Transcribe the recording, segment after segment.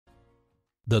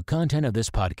The content of this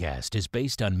podcast is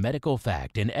based on medical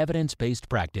fact and evidence-based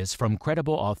practice from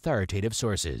credible authoritative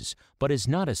sources, but is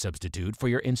not a substitute for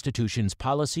your institution's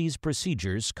policies,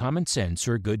 procedures, common sense,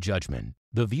 or good judgment.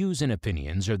 The views and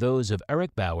opinions are those of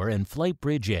Eric Bauer and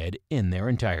FlightBridgeED in their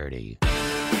entirety.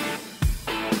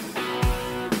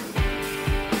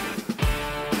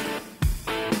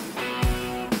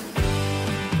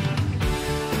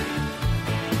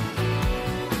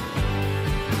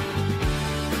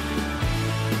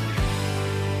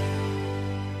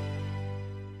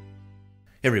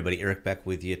 Hey everybody, Eric back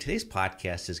with you. Today's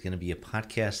podcast is going to be a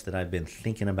podcast that I've been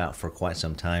thinking about for quite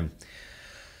some time.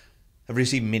 I've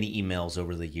received many emails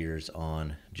over the years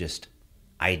on just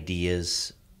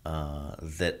ideas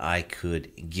that I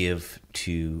could give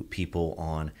to people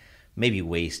on maybe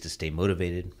ways to stay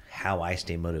motivated, how I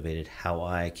stay motivated, how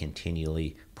I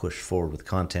continually push forward with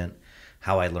content,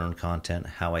 how I learn content,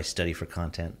 how I study for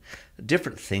content,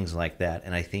 different things like that.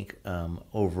 And I think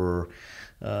over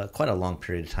quite a long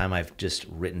period of time, I've just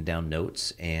written down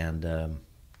notes and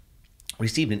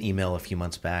received an email a few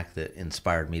months back that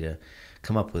inspired me to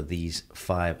come up with these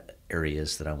 5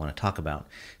 areas that I want to talk about.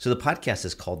 So the podcast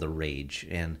is called The Rage,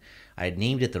 and I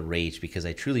named it The Rage because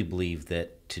I truly believe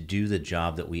that to do the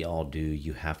job that we all do,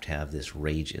 you have to have this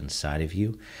rage inside of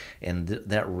you. And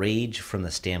that rage from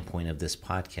the standpoint of this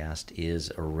podcast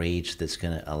is a rage that's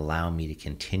going to allow me to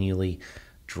continually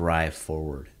drive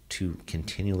forward, to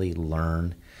continually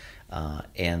learn.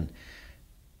 And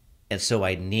so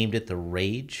I named it The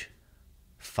Rage,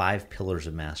 5 Pillars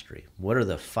of Mastery. What are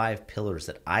the 5 pillars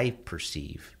that I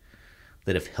perceive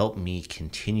that have helped me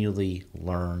continually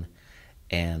learn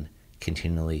and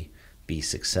continually be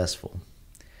successful?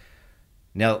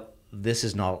 Now, this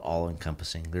is not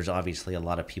all-encompassing. There's obviously a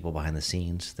lot of people behind the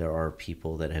scenes. There are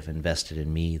people that have invested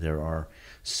in me. There are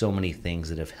so many things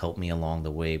that have helped me along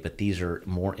the way, but these are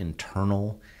more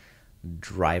internal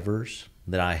drivers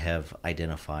that I have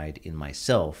identified in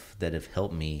myself that have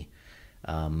helped me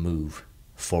move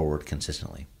forward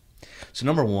consistently. So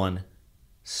number 1,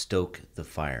 stoke the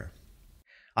fire.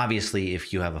 Obviously,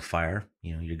 if you have a fire,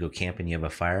 you go camping, you have a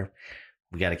fire,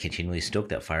 we got to continually stoke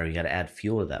that fire. You got to add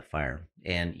fuel to that fire.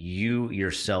 And you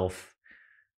yourself,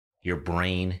 your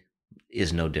brain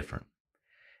is no different.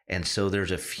 And so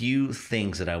there's a few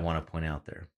things that I want to point out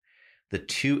there. The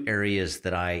 2 areas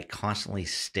that I constantly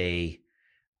stay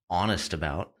honest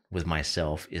about with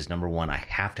myself is number 1, I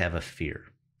have to have a fear.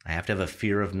 I have to have a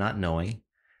fear of not knowing.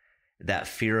 That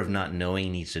fear of not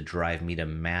knowing needs to drive me to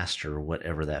master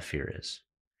whatever that fear is.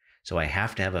 So I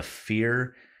have to have a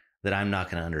fear that I'm not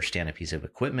going to understand a piece of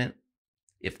equipment,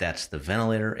 if that's the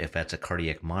ventilator, if that's a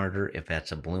cardiac monitor, if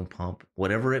that's a balloon pump,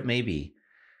 whatever it may be.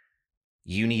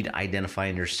 You need to identify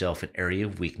in yourself an area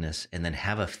of weakness and then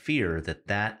have a fear that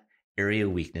that area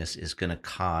of weakness is going to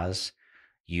cause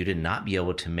you to not be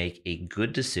able to make a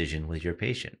good decision with your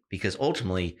patient, because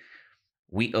ultimately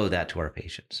we owe that to our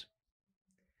patients.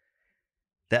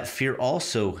 That fear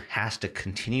also has to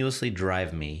continuously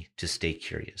drive me to stay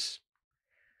curious.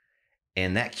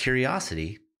 And that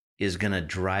curiosity is going to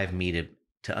drive me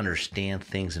to understand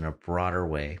things in a broader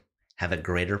way, have a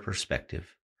greater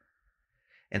perspective.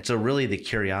 And so really the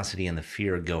curiosity and the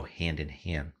fear go hand in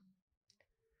hand.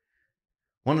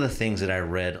 One of the things that I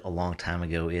read a long time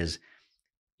ago is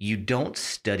you don't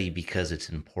study because it's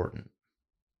important.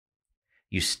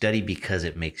 You study because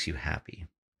it makes you happy.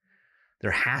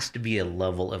 There has to be a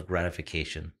level of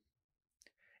gratification.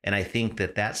 And I think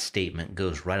that statement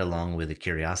goes right along with the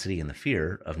curiosity and the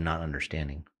fear of not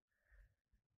understanding.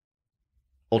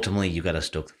 Ultimately, you got to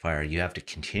stoke the fire. You have to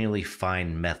continually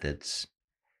find methods,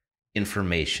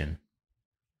 information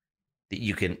that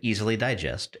you can easily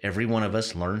digest. Every one of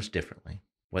us learns differently,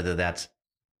 whether that's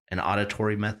an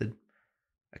auditory method,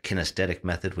 a kinesthetic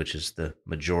method, which is the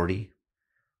majority,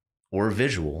 or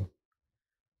visual.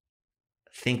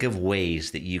 Think of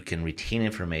ways that you can retain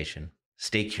information,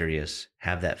 stay curious,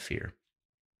 have that fear.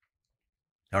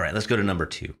 All right, let's go to number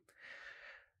 2.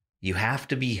 You have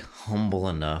to be humble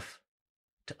enough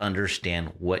to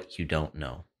understand what you don't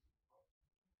know.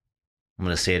 I'm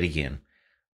going to say it again.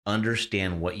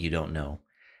 Understand what you don't know.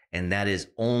 And that is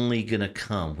only going to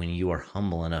come when you are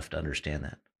humble enough to understand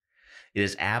that. It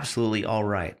is absolutely all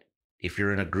right if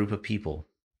you're in a group of people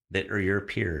that are your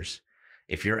peers,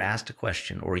 if you're asked a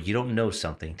question or you don't know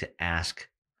something, to ask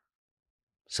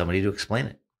somebody to explain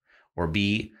it, or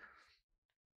be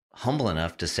humble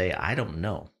enough to say, I don't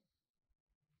know.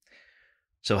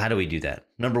 So how do we do that?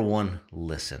 Number 1,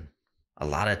 listen. A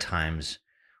lot of times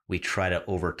we try to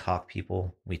overtalk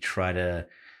people. We try to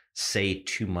say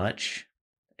too much,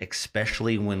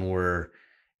 especially when we're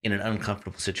in an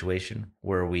uncomfortable situation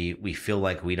where we feel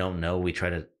like we don't know, we try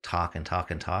to talk and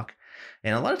talk and talk.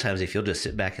 And a lot of times if you'll just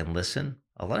sit back and listen,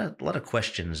 a lot of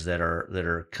questions that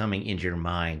are coming into your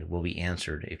mind will be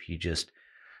answered if you just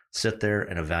sit there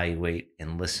and evaluate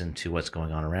and listen to what's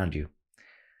going on around you.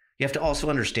 You have to also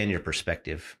understand your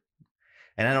perspective.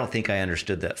 And I don't think I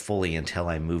understood that fully until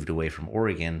I moved away from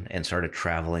Oregon and started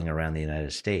traveling around the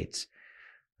United States,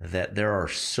 that there are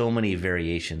so many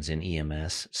variations in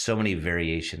EMS, so many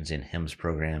variations in HIMSS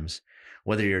programs,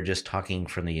 whether you're just talking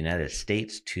from the United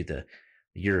States to the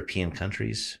European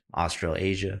countries,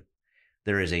 Australasia,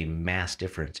 there is a mass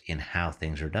difference in how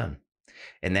things are done.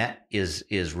 And that is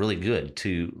really good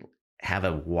to have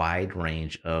a wide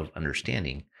range of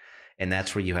understanding. And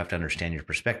that's where you have to understand your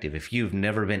perspective. If you've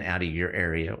never been out of your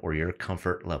area or your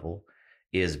comfort level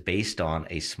is based on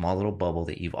a small little bubble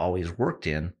that you've always worked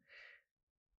in,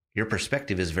 your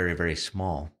perspective is very, very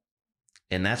small.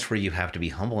 And that's where you have to be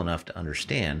humble enough to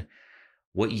understand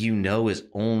what you know is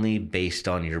only based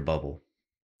on your bubble.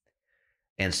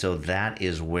 And so that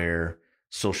is where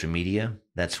social media,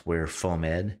 that's where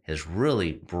FOAMed has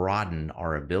really broadened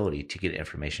our ability to get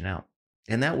information out.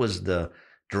 And that was the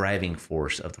driving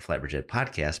force of the FlightBridgeED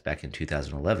podcast back in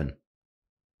 2011.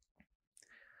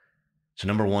 So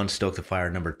number one, stoke the fire.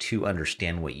 Number two,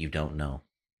 understand what you don't know.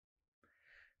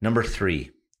 Number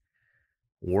three,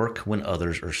 work when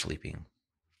others are sleeping.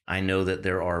 I know that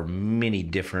there are many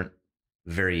different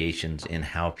variations in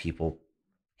how people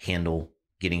handle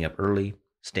getting up early,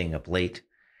 staying up late.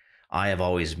 I have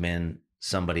always been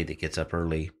somebody that gets up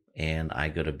early and I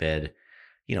go to bed,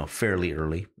 fairly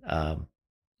early.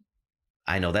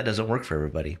 I know that doesn't work for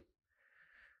everybody,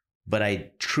 but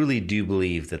I truly do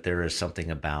believe that there is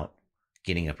something about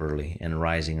getting up early and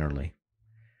rising early.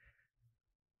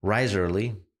 Rise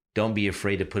early. Don't be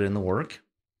afraid to put in the work.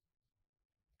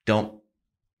 Don't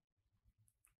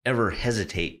ever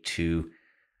hesitate to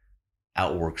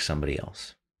outwork somebody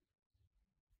else.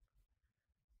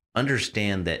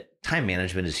 Understand that time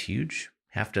management is huge.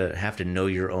 Have to know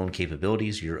your own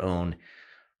capabilities, your own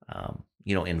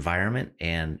environment,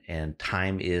 and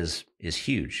time is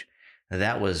huge.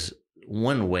 That was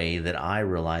one way that I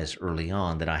realized early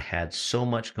on that I had so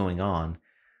much going on.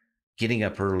 Getting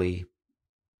up early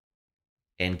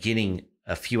and getting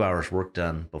a few hours work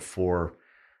done before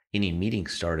any meeting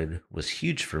started was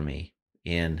huge for me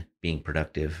in being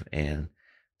productive and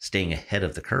staying ahead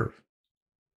of the curve.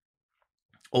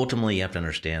 Ultimately, you have to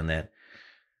understand that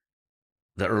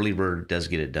the early bird does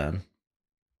get it done.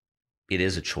 It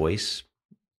is a choice.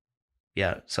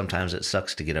 Yeah, sometimes it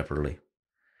sucks to get up early,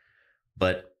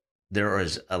 but there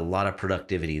is a lot of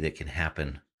productivity that can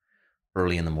happen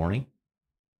early in the morning.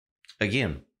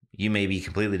 Again, you may be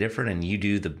completely different and you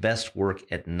do the best work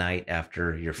at night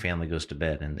after your family goes to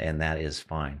bed, and that is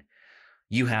fine.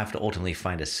 You have to ultimately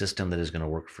find a system that is going to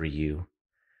work for you,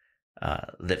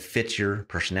 that fits your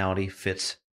personality,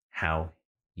 fits how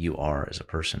you are as a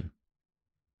person.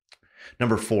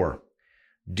 Number four,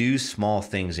 do small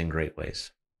things in great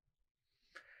ways.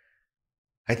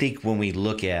 I think when we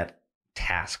look at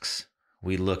tasks,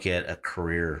 we look at a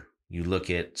career, you look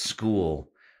at school,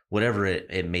 whatever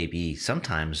it may be,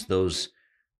 sometimes those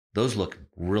look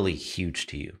really huge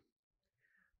to you.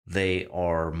 They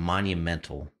are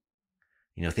monumental.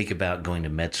 Think about going to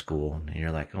med school and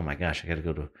you're like, oh my gosh, I got to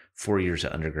go to 4 years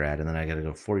of undergrad and then I got to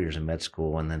go 4 years of med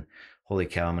school. And then holy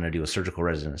cow, I'm going to do a surgical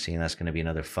residency and that's going to be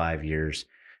another 5 years.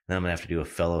 Then I'm going to have to do a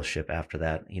fellowship after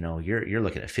that. You're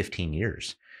looking at 15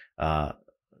 years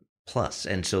plus.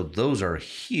 And so those are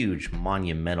huge,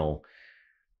 monumental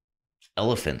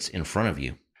elephants in front of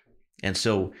you. And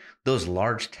so those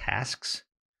large tasks,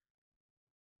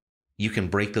 you can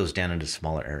break those down into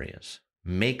smaller areas.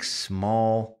 Make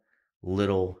small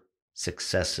little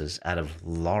successes out of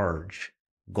large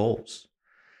goals.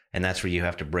 And that's where you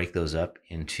have to break those up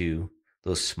into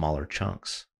those smaller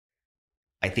chunks.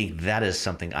 I think that is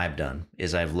something I've done,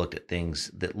 is I've looked at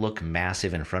things that look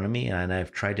massive in front of me and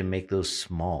I've tried to make those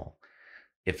small.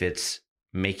 If it's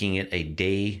making it a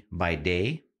day by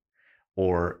day,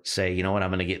 or say, you know what, I'm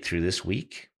going to get through this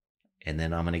week and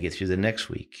then I'm going to get through the next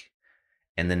week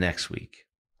and the next week.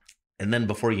 And then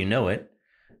before you know it,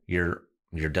 you're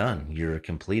done, you're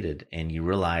completed, and you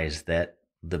realize that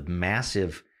the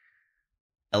massive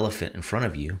elephant in front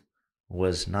of you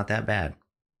was not that bad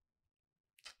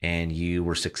and you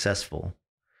were successful.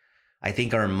 I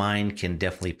think our mind can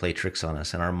definitely play tricks on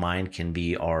us, and our mind can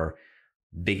be our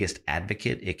biggest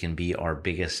advocate. It can be our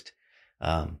biggest,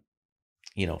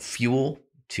 fuel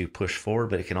to push forward,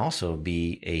 but it can also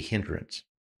be a hindrance.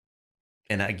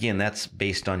 And again, that's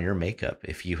based on your makeup.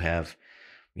 If you have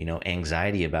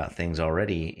anxiety about things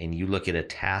already, and you look at a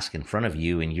task in front of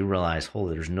you and you realize,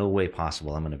 holy, there's no way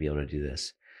possible I'm going to be able to do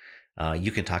this.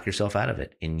 You can talk yourself out of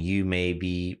it, and you may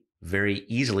be very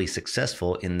easily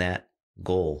successful in that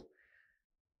goal,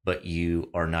 but you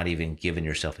are not even giving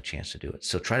yourself a chance to do it.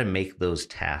 So try to make those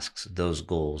tasks, those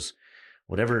goals,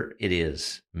 whatever it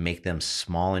is, make them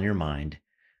small in your mind,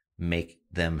 make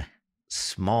them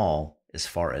small as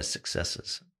far as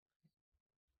successes.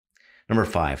 Number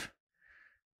 5,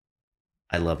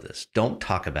 I love this. Don't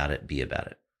talk about it, be about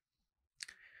it.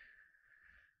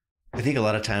 I think a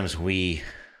lot of times we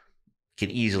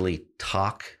can easily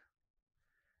talk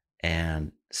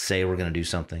and say we're going to do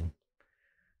something.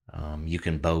 You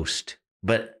can boast,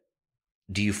 but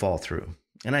do you follow through?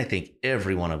 And I think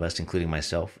every one of us, including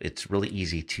myself, it's really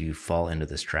easy to fall into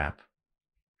this trap.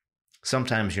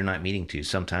 Sometimes you're not meaning to.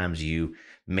 Sometimes you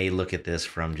may look at this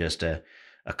from just a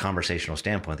conversational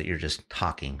standpoint, that you're just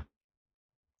talking.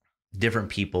 Different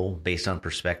people, based on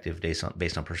perspective,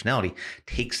 based on personality,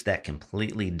 takes that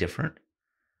completely different.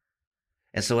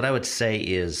 And so what I would say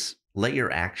is, let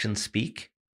your actions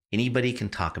speak. Anybody can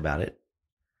talk about it.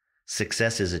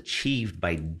 Success is achieved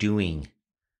by doing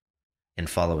and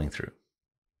following through.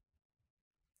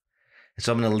 And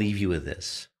so I'm going to leave you with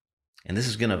this. And this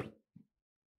is going to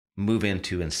move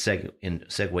into and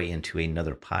segue into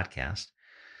another podcast.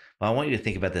 But I want you to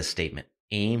think about this statement: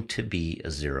 aim to be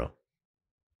a 0.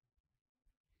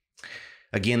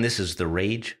 Again, this is the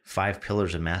Rage 5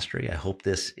 Pillars of Mastery. I hope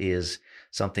this is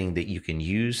something that you can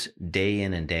use day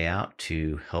in and day out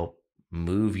to help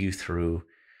move you through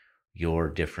your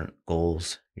different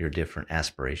goals, your different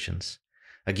aspirations.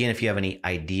 Again, if you have any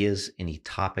ideas, any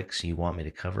topics you want me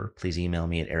to cover, please email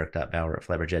me at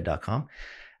eric.bauer@FlightBridgeED.com,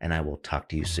 and I will talk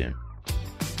to you soon.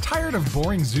 Tired of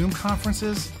boring Zoom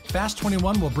conferences? Fast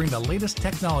 21 will bring the latest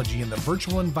technology in the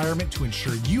virtual environment to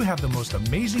ensure you have the most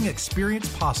amazing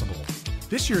experience possible.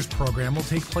 This year's program will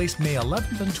take place May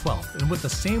 11th and 12th, and with the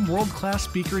same world-class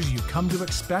speakers you've come to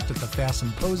expect at the FAST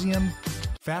Symposium,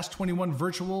 Fast 21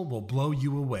 Virtual will blow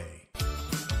you away.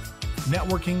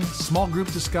 Networking, small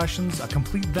group discussions, a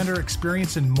complete vendor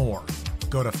experience, and more.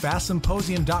 Go to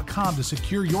fastsymposium.com to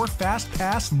secure your Fast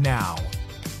Pass now.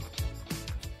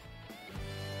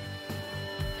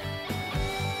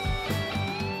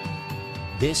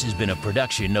 This has been a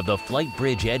production of the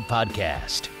FlightBridgeED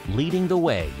Podcast, leading the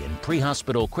way in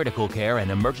pre-hospital critical care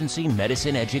and emergency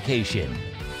medicine education.